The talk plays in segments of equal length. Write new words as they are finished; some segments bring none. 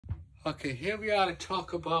Okay, here we are to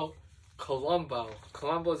talk about Columbo.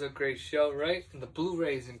 Columbo's a great show, right? And the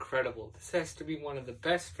Blu-ray is incredible. This has to be one of the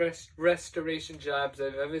best restoration jobs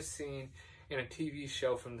I've ever seen in a TV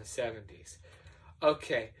show from the 70s.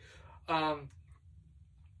 Okay, alright.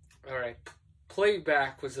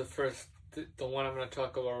 Playback was the one I'm going to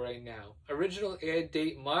talk about right now. Original air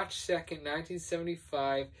date March 2nd,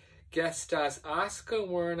 1975. Guest stars Oscar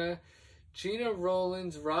Werner, Gina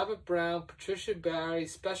Rowlands, Robert Brown, Patricia Barry,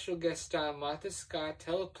 special guest star Martha Scott,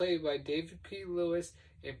 teleplay by David P. Lewis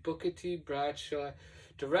and Booker T. Bradshaw,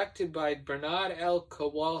 directed by Bernard L.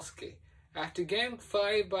 Kowalski. After getting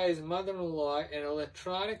fired by his mother-in-law, an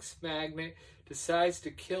electronics magnate decides to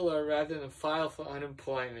kill her rather than file for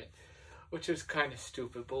unemployment, which was kind of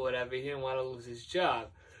stupid, but whatever, he didn't want to lose his job.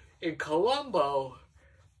 In Columbo,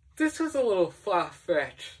 this was a little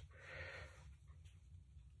far-fetched.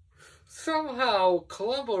 Somehow,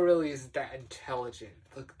 Columbo really isn't that intelligent.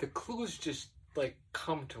 Like, the clues just,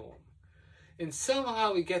 come to him. And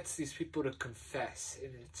somehow he gets these people to confess,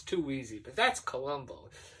 and it's too easy. But that's Columbo.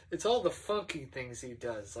 It's all the funky things he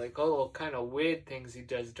does, like all the kind of weird things he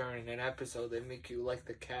does during an episode that make you like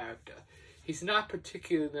the character. He's not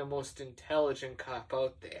particularly the most intelligent cop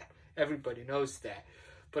out there. Everybody knows that.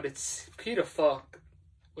 But it's Peter Falk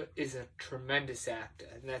is a tremendous actor,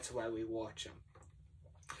 and that's why we watch him.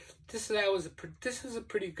 This was a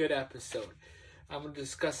pretty good episode. I'm going to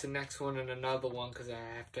discuss the next one and another one because I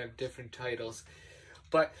have to have different titles.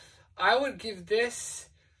 But I would give this...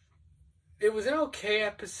 It was an okay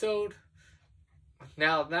episode.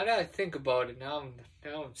 Now that I think about it, now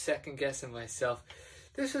I'm second guessing myself.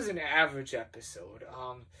 This was an average episode.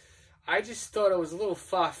 I just thought it was a little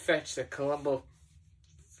far-fetched that Columbo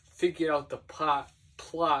figured out the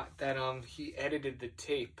plot that he edited the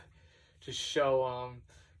tape to show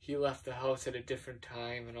he left the house at a different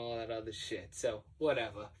time and all that other shit. So,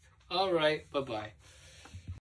 whatever. Alright, bye-bye.